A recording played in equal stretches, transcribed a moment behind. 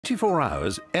24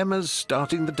 hours, Emma's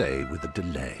starting the day with a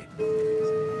delay.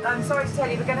 I'm sorry to tell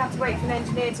you, we're going to have to wait for an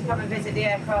engineer to come and visit the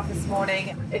aircraft this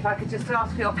morning. If I could just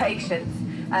ask for your patience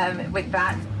with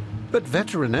that. But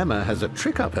veteran Emma has a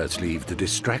trick up her sleeve to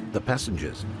distract the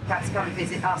passengers. Perhaps come and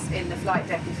visit us in the flight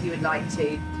deck if you would like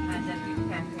to.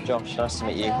 Josh, nice to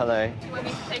meet you. Hello. Do you want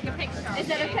me to take a picture? Is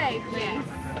that okay, please?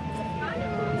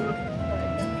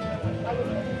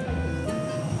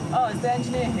 Oh, is the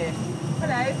engineer here?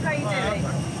 Hello, how are you doing?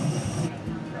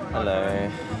 Hello.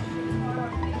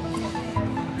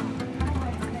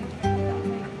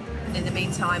 In the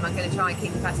meantime, I'm going to try and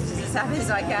keep the passengers as happy as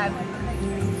I can.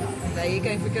 There you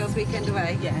go for Girls' Weekend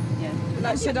Away? Yeah.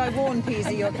 Like, should I warn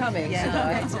Peasy you're coming?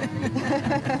 Yeah.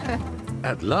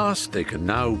 At last, they can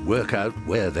now work out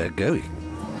where they're going.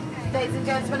 Ladies and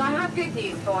gentlemen, I have good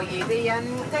news for you. The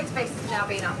database has now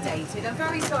been updated. I'm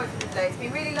very sorry for the delay. It's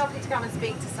been really lovely to come and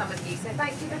speak to some of you. So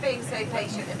thank you for being so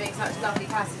patient and being such lovely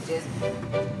passengers.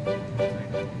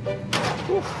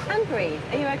 And breathe.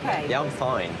 Are you okay? Yeah, I'm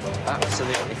fine.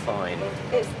 Absolutely fine.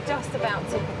 It's just about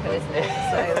typical, isn't it?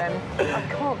 So I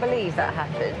can't believe that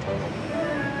happened.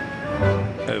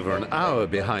 Over an hour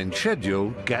behind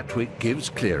schedule, Gatwick gives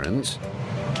clearance.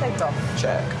 Take off.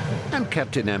 Check. And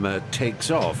Captain Emma takes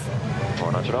off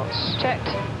 100 knots. Checked.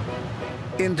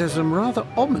 into some rather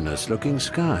ominous-looking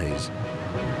skies.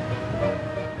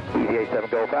 Easyjet 7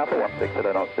 Golf Alpha, 16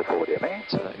 knots to 40, mate.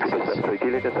 So that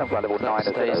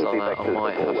stays on that, I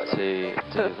might have to do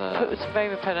that. Put the spray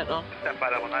repellent on.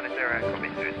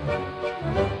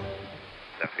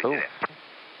 Oh.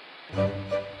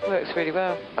 Works really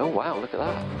well. Oh wow, look at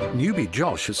that. Newbie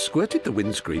Josh has squirted the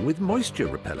windscreen with moisture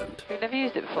repellent. We've never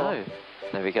used it before. Oh,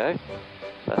 there we go.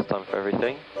 First time for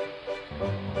everything.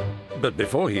 But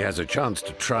before he has a chance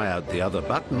to try out the other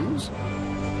buttons...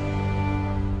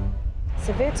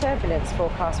 Severe turbulence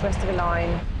forecast west of the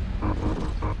line.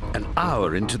 An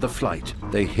hour into the flight,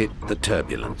 they hit the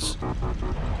turbulence.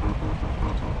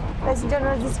 Ladies and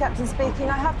gentlemen, this is Captain speaking.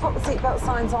 I have popped the seatbelt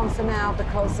signs on for now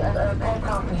because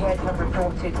aircraft ahead have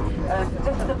reported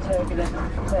just the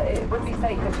turbulence. It would be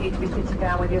safer for you to be sitting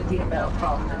down with your seatbelt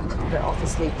fastened. But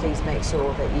obviously, please make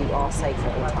sure that you are safe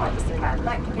at all times.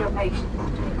 Thank you for your patience,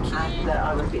 and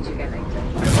I will speak to you again later.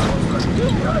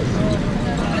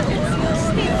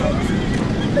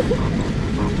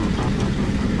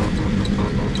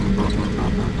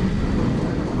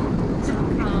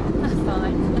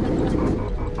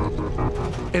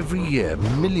 Every year,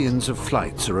 millions of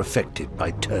flights are affected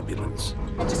by turbulence,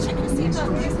 Just check your seatbelt,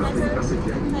 please,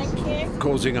 madam. Thank you.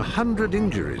 causing 100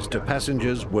 injuries to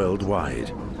passengers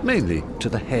worldwide, mainly to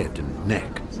the head and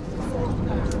neck.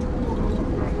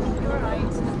 Alright,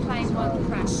 a plane won't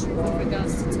crash with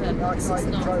regards to turbulence. It's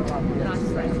not life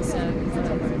threatening, so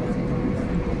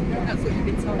that's what you've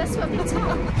been told. That's what we've been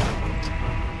told.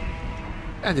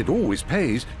 And it always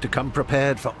pays to come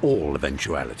prepared for all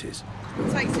eventualities.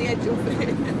 Takes the edge off it.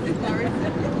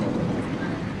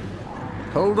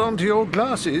 Hold on to your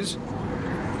glasses.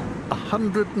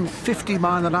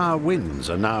 150-mile-an-hour winds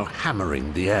are now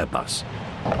hammering the Airbus.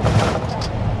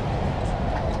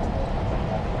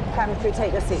 Cabin crew,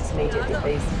 take your seats immediately,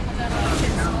 please.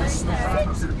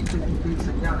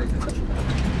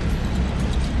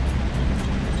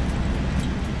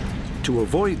 To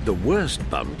avoid the worst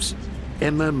bumps,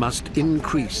 Emma must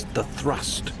increase the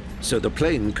thrust so the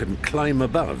plane can climb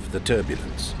above the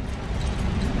turbulence.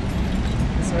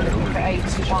 So we're looking for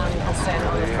 81%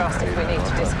 on the thrust if we need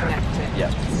to disconnect it.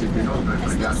 Yeah.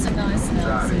 It's not so nice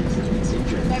now.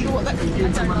 Remember what that I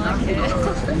don't like it.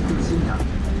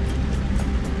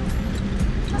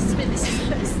 Must admit, this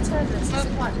turbulence is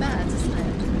quite bad, isn't it?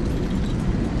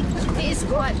 It is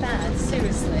quite bad,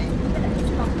 seriously. Yeah, it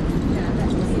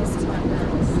is quite bad.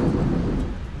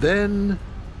 Then,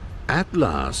 at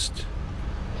last...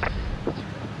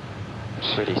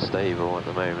 It's really stable at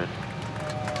the moment.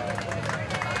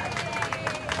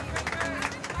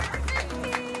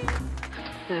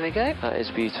 There we go. That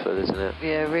is beautiful, isn't it?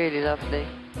 Yeah, really lovely.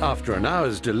 After an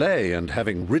hour's delay and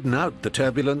having ridden out the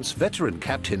turbulence, veteran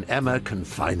Captain Emma can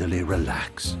finally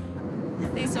relax.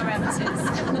 These are empties.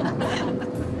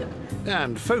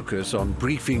 And focus on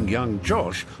briefing young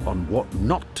Josh on what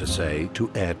not to say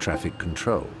to air traffic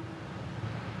control.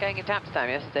 Going into Amsterdam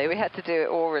yesterday, we had to do it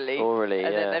orally. Orally,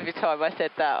 and yeah. then every time I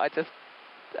said that,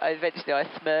 eventually I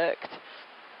smirked.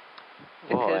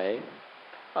 Why?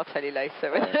 I'll tell you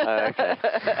later. Oh, okay.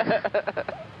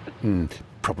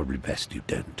 Probably best you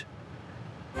don't.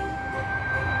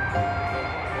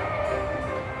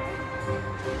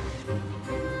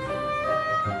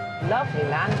 Lovely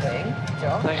landing,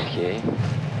 Josh. Thank you.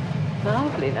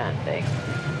 Lovely landing.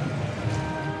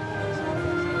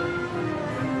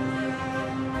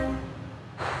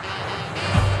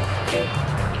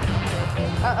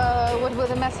 will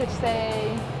the message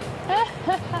say?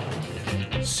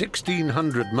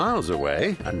 1,600 miles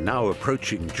away, and now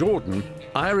approaching Jordan,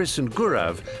 Iris and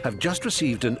Gurav have just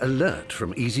received an alert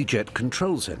from Easyjet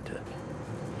Control Center.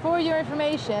 For your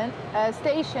information,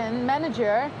 station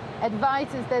manager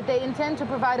advises that they intend to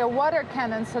provide a water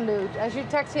cannon salute as you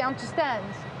taxi onto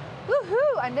stands.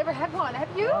 Woohoo! I never had one. Have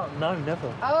you? Oh, no,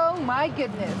 never. Oh my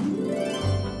goodness.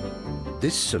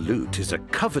 This salute is a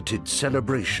coveted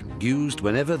celebration used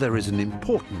whenever there is an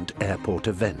important airport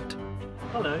event.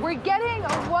 Hello. We're getting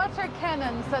a water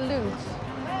cannon salute.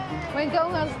 We're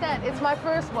going on stand. It's my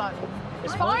first one.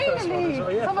 It's my first one as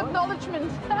well, yeah, Some fine.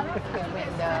 acknowledgement.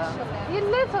 You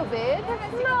little bit.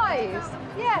 That's nice.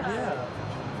 Yes. Yeah.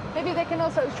 Maybe they can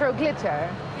also throw glitter.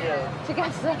 Yeah. To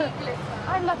get some.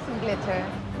 I love some glitter.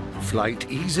 Flight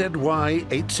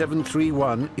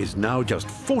EZY-8731 is now just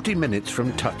 40 minutes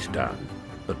from touchdown.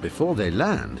 But before they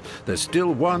land, there's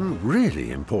still one really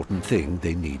important thing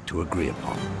they need to agree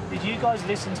upon. Did you guys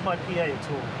listen to my PA at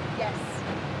all? Yes.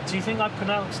 Do you think I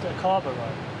pronounced Aqaba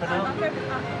right?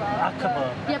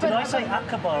 Aqaba. Yeah, Did I say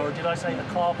Aqaba or did I say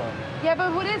Aqaba? Yeah,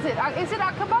 but what is it? Is it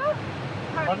Aqaba?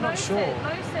 I'm not sure.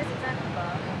 Mo says it's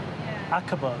Aqaba. Yeah.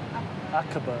 Aqaba.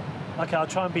 Aqaba. Okay, I'll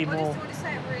try and be more... Want to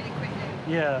say it really quickly?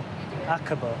 Yeah.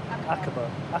 Aqaba. Aqaba.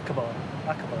 Aqaba.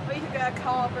 Aqaba. Or you could go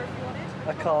Aqaba if you wanted.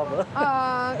 Aqaba.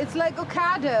 It's like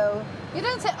Ocado. You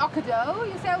don't say Ocado,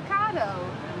 you say Ocado.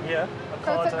 Yeah.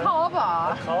 So it's a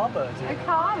Aqaba. Aqaba, dude.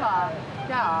 Aqaba.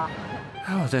 Yeah.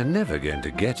 Oh, they're never going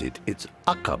to get it. It's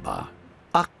Aqaba.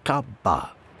 Aqaba.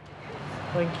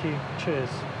 Thank you. Cheers.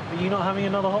 Are you not having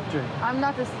another hot drink? I'm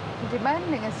not as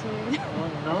demanding as you. Oh,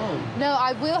 no. No,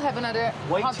 I will have another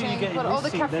Wait hot till you drink, get in but all the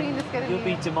this seat, caffeine then is getting you'll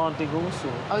be demanding all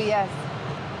sorts. Oh, yes.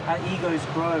 Our egos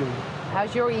grow.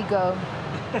 How's your ego?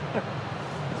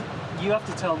 You have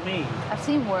to tell me. I've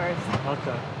seen worse.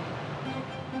 Okay.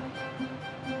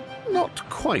 Not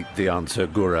quite the answer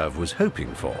Gurav was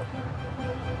hoping for.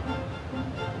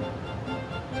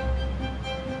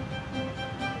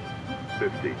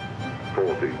 $50,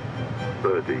 $40,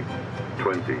 $30,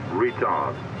 $20.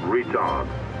 Retard. Retard.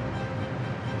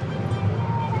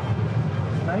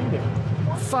 Made it.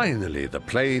 Finally, the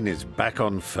plane is back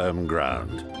on firm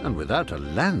ground, and without a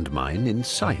landmine in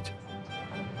sight.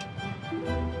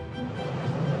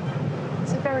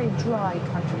 It's a very dry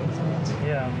country, isn't it?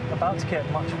 Yeah, about to get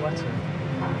much wetter.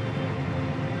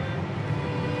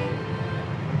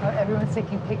 Oh, everyone's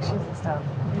taking pictures and stuff.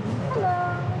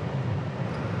 Hello.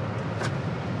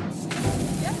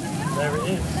 There it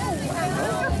is.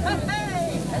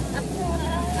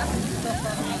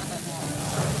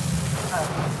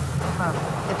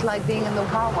 It's like being in the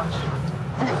car wash.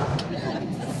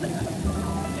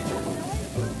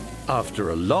 After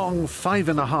a long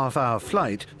 5.5-hour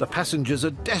flight, the passengers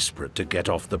are desperate to get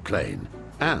off the plane,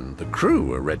 and the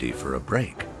crew are ready for a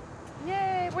break.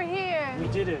 Yay, we're here. We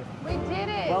did it. We did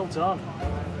it. Well done.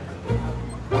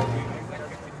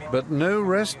 But no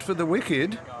rest for the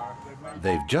wicked.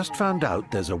 They've just found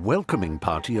out there's a welcoming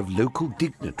party of local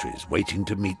dignitaries waiting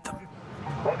to meet them.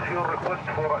 What's your request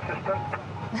for assistance?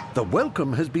 The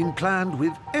welcome has been planned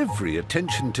with every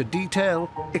attention to detail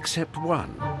except one.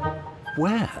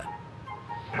 Where?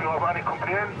 Do you have any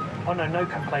complaints? Oh no, no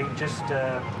complaint. Just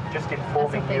That's the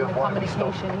informing thing, you the of what we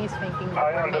stopped. communication. He's thinking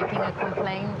that we're making a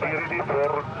complaint. Be ready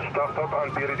for startup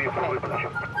and be ready for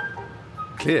reception.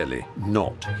 Clearly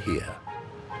not here.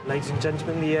 Ladies and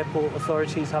gentlemen, the airport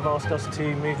authorities have asked us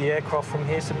to move the aircraft from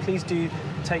here, so please do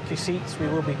take your seats. We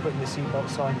will be putting the seatbelt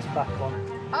signs back on.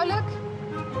 Oh, look.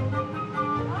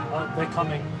 Oh, they're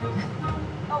coming.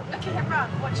 Oh, look at him run.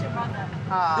 Watch him run there.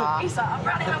 Ah. He's like, I'm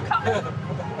running, I'm coming.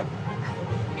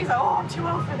 He's like, oh, I'm too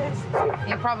old for this.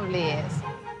 He probably is.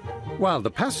 While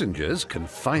the passengers can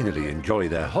finally enjoy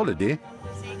their holiday,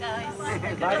 See you guys.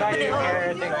 Bye-bye, take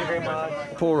care. Thank you very much.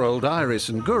 poor old Iris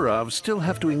and Gurav still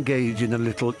have to engage in a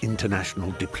little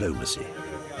international diplomacy.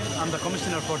 I'm the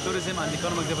Commissioner for Tourism and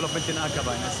Economic Development in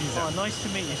Aqaba, in Easyjet. Oh, nice to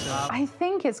meet you, sir. I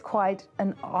think it's quite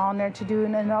an honor to do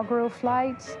an inaugural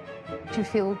flight. You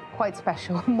feel quite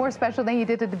special, more special than you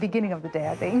did at the beginning of the day,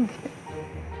 I think.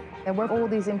 There were all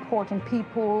these important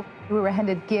people. We were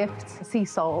handed gifts, sea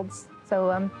salts. So,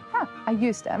 yeah, I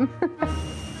used them.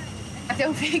 I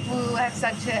don't think we will have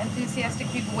such enthusiastic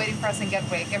people waiting for us in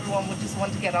Gatwick. Everyone would just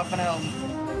want to get off and home.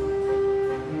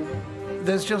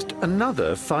 There's just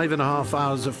another 5.5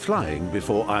 hours of flying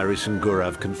before Iris and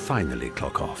Gurav can finally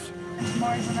clock off. And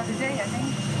tomorrow's another day, I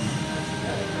think.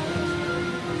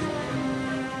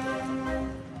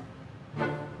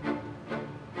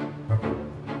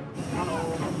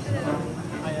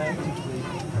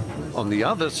 On the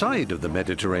other side of the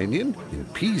Mediterranean, in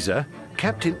Pisa,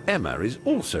 Captain Emma is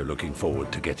also looking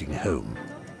forward to getting home.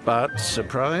 But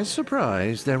surprise,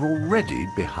 surprise, they're already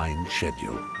behind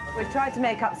schedule. We've tried to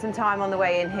make up some time on the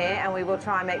way in here, and we will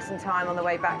try and make some time on the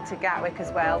way back to Gatwick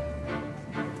as well.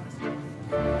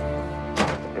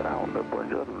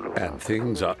 And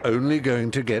things are only going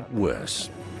to get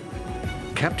worse.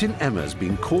 Captain Emma's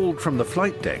been called from the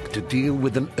flight deck to deal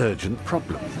with an urgent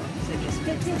problem.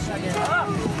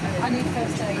 I need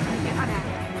first aid.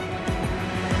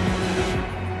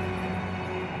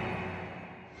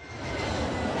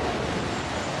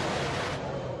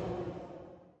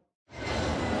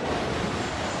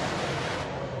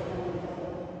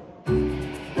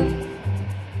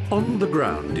 On the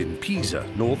ground in Pisa,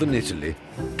 northern Italy,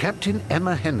 Captain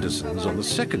Emma Henderson's on the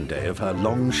second day of her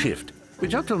long shift,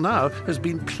 which up till now has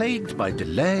been plagued by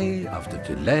delay after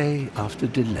delay after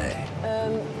delay.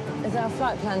 Is our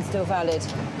flight plan still valid?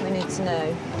 We need to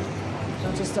know.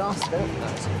 I'll just ask them.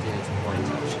 That's a good point,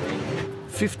 actually.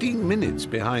 15 minutes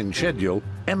behind schedule,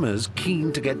 Emma's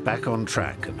keen to get back on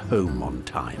track and home on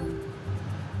time.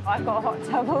 I've got a hot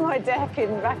tub on my deck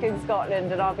back in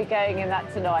Scotland, and I'll be going in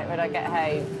that tonight when I get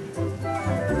home.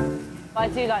 I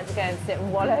do like to go and sit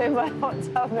and wallow in my hot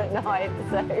tub at night,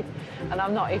 and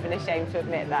I'm not even ashamed to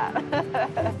admit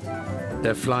that.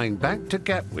 They're flying back to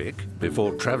Gatwick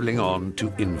before travelling on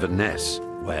to Inverness,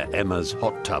 where Emma's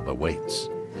hot tub awaits.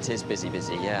 It is busy,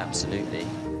 yeah, absolutely.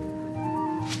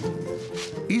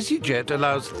 Easyjet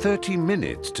allows 30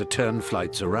 minutes to turn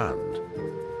flights around.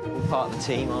 We're part of the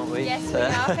team, aren't we? Yes, we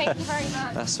are. Thank you very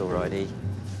much. That's all righty.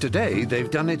 Today, they've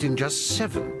done it in just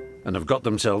 7 and have got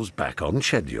themselves back on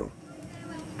schedule.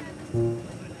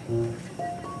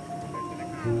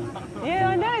 Yeah,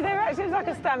 I know. It was like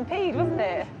a stampede, wasn't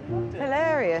it?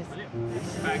 Hilarious.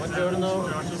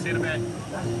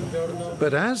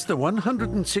 But as the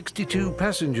 162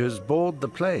 passengers board the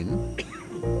plane,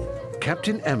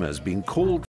 Captain Emma's been called